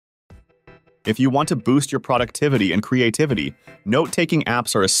If you want to boost your productivity and creativity, note-taking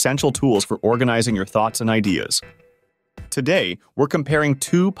apps are essential tools for organizing your thoughts and ideas. Today, we're comparing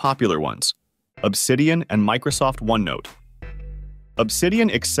two popular ones, Obsidian and Microsoft OneNote. Obsidian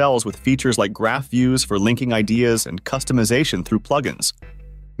excels with features like graph views for linking ideas and customization through plugins,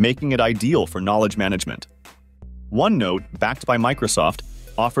 making it ideal for knowledge management. OneNote, backed by Microsoft,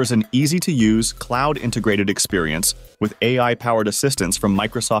 offers an easy-to-use, cloud-integrated experience with AI-powered assistance from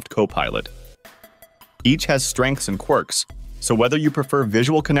Microsoft Copilot. Each has strengths and quirks, so whether you prefer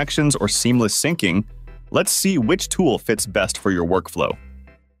visual connections or seamless syncing, let's see which tool fits best for your workflow.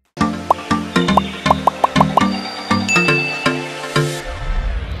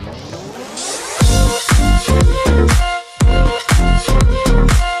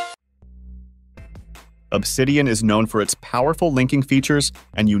 Obsidian is known for its powerful linking features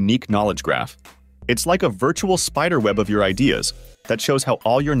and unique knowledge graph. It's like a virtual spiderweb of your ideas that shows how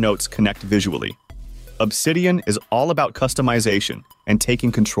all your notes connect visually. Obsidian is all about customization and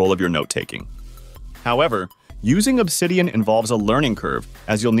taking control of your note-taking. However, using Obsidian involves a learning curve,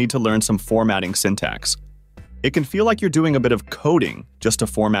 as you'll need to learn some formatting syntax. It can feel like you're doing a bit of coding just to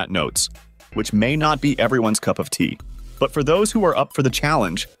format notes, which may not be everyone's cup of tea. But for those who are up for the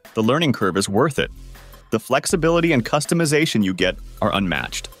challenge, the learning curve is worth it. The flexibility and customization you get are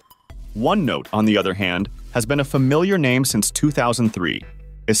unmatched. OneNote, on the other hand, has been a familiar name since 2003,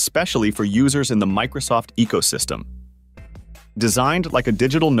 especially for users in the Microsoft ecosystem. Designed like a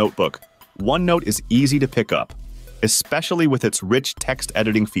digital notebook, OneNote is easy to pick up, especially with its rich text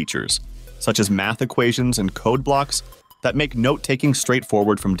editing features, such as math equations and code blocks that make note-taking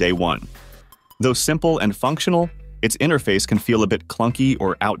straightforward from day one. Though simple and functional, its interface can feel a bit clunky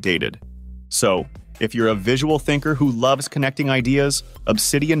or outdated. So, if you're a visual thinker who loves connecting ideas,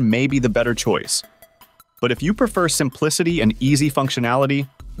 Obsidian may be the better choice. But if you prefer simplicity and easy functionality,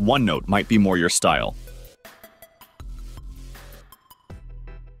 OneNote might be more your style.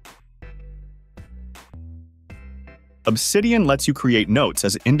 Obsidian lets you create notes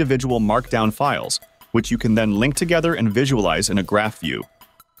as individual markdown files, which you can then link together and visualize in a graph view.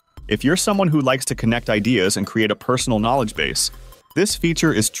 If you're someone who likes to connect ideas and create a personal knowledge base, this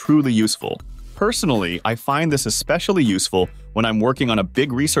feature is truly useful. Personally, I find this especially useful when I'm working on a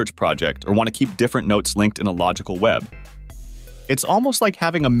big research project or want to keep different notes linked in a logical web. It's almost like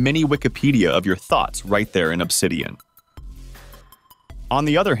having a mini Wikipedia of your thoughts right there in Obsidian. On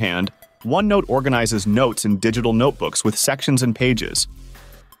the other hand, OneNote organizes notes in digital notebooks with sections and pages.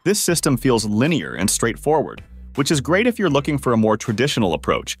 This system feels linear and straightforward, which is great if you're looking for a more traditional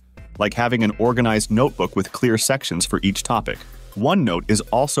approach, like having an organized notebook with clear sections for each topic. OneNote is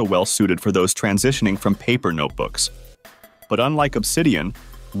also well suited for those transitioning from paper notebooks. But unlike Obsidian,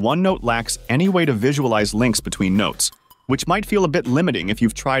 OneNote lacks any way to visualize links between notes, which might feel a bit limiting if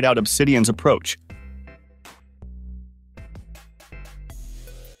you've tried out Obsidian's approach.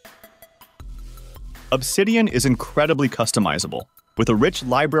 Obsidian is incredibly customizable. With a rich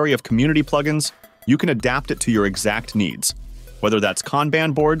library of community plugins, you can adapt it to your exact needs, whether that's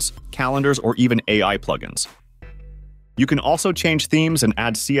Kanban boards, calendars, or even AI plugins. You can also change themes and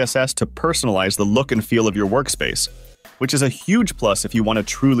add CSS to personalize the look and feel of your workspace, which is a huge plus if you want a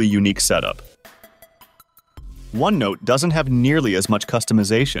truly unique setup. OneNote doesn't have nearly as much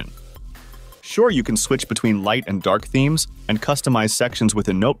customization. Sure, you can switch between light and dark themes and customize sections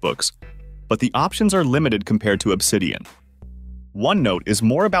within notebooks, but the options are limited compared to Obsidian. OneNote is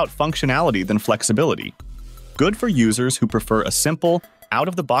more about functionality than flexibility, good for users who prefer a simple,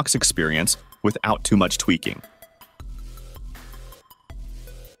 out-of-the-box experience without too much tweaking.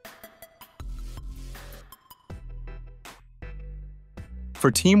 For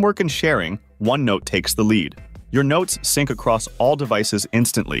teamwork and sharing, OneNote takes the lead. Your notes sync across all devices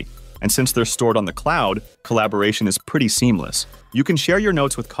instantly, and since they're stored on the cloud, collaboration is pretty seamless. You can share your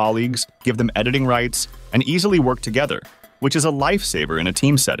notes with colleagues, give them editing rights, and easily work together, which is a lifesaver in a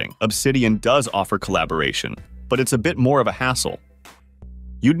team setting. Obsidian does offer collaboration, but it's a bit more of a hassle.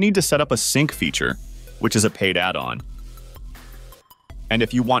 You'd need to set up a sync feature, which is a paid add-on. And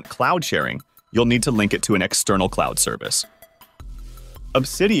if you want cloud sharing, you'll need to link it to an external cloud service.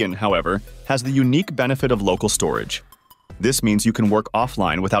 Obsidian, however, has the unique benefit of local storage. This means you can work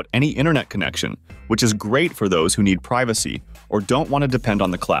offline without any internet connection, which is great for those who need privacy or don't want to depend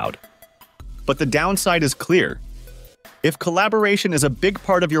on the cloud. But the downside is clear. If collaboration is a big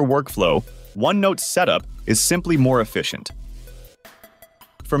part of your workflow, OneNote's setup is simply more efficient.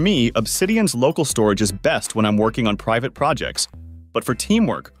 For me, Obsidian's local storage is best when I'm working on private projects, but for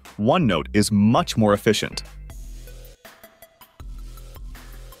teamwork, OneNote is much more efficient.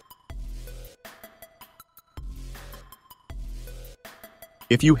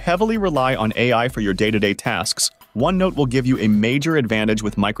 If you heavily rely on AI for your day-to-day tasks, OneNote will give you a major advantage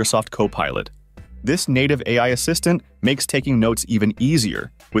with Microsoft Copilot. This native AI assistant makes taking notes even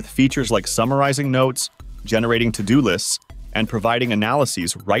easier, with features like summarizing notes, generating to-do lists, and providing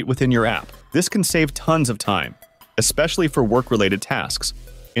analyses right within your app. This can save tons of time, especially for work-related tasks.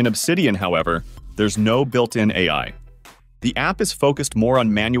 In Obsidian, however, there's no built-in AI. The app is focused more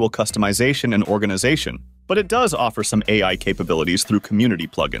on manual customization and organization, but it does offer some AI capabilities through community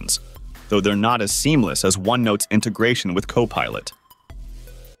plugins, though they're not as seamless as OneNote's integration with Copilot.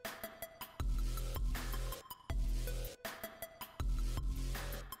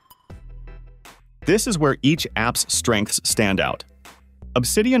 This is where each app's strengths stand out.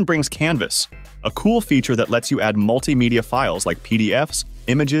 Obsidian brings Canvas, a cool feature that lets you add multimedia files like PDFs,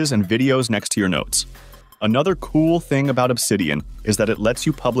 images, and videos next to your notes. Another cool thing about Obsidian is that it lets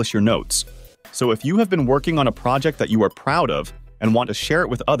you publish your notes. So if you have been working on a project that you are proud of and want to share it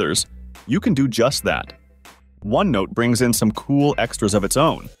with others, you can do just that. OneNote brings in some cool extras of its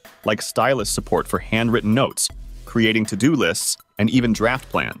own, like stylus support for handwritten notes, creating to-do lists, and even draft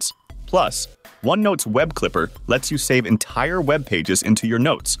plans. Plus, OneNote's web clipper lets you save entire web pages into your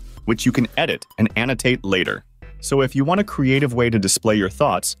notes, which you can edit and annotate later. So if you want a creative way to display your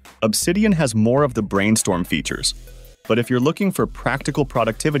thoughts, Obsidian has more of the brainstorm features. But if you're looking for practical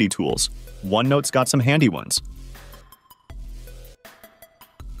productivity tools, OneNote's got some handy ones.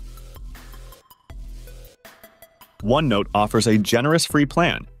 OneNote offers a generous free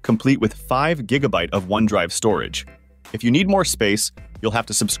plan, complete with 5 GB of OneDrive storage. If you need more space, you'll have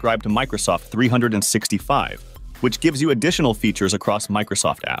to subscribe to Microsoft 365, which gives you additional features across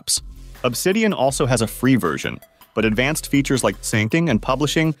Microsoft apps. Obsidian also has a free version, but advanced features like syncing and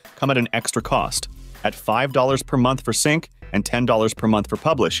publishing come at an extra cost. At $5 per month for sync and $10 per month for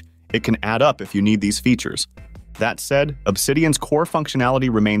publish, it can add up if you need these features. That said, Obsidian's core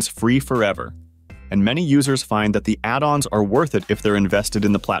functionality remains free forever, and many users find that the add-ons are worth it if they're invested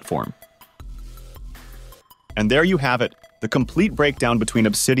in the platform. And there you have it, the complete breakdown between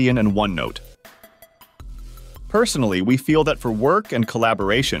Obsidian and OneNote. Personally, we feel that for work and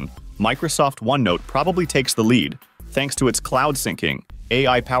collaboration, Microsoft OneNote probably takes the lead, thanks to its cloud syncing,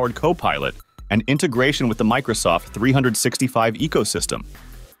 AI-powered Copilot, and integration with the Microsoft 365 ecosystem.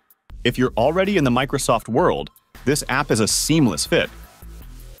 If you're already in the Microsoft world, this app is a seamless fit.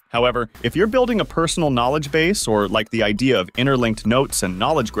 However, if you're building a personal knowledge base or like the idea of interlinked notes and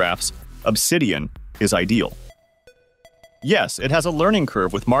knowledge graphs, Obsidian is ideal. Yes, it has a learning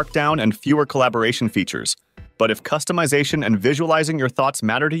curve with Markdown and fewer collaboration features, but if customization and visualizing your thoughts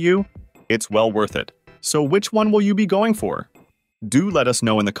matter to you, it's well worth it. So which one will you be going for? Do let us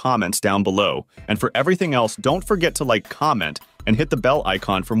know in the comments down below, and for everything else, don't forget to like, comment, and hit the bell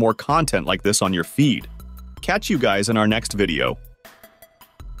icon for more content like this on your feed. Catch you guys in our next video.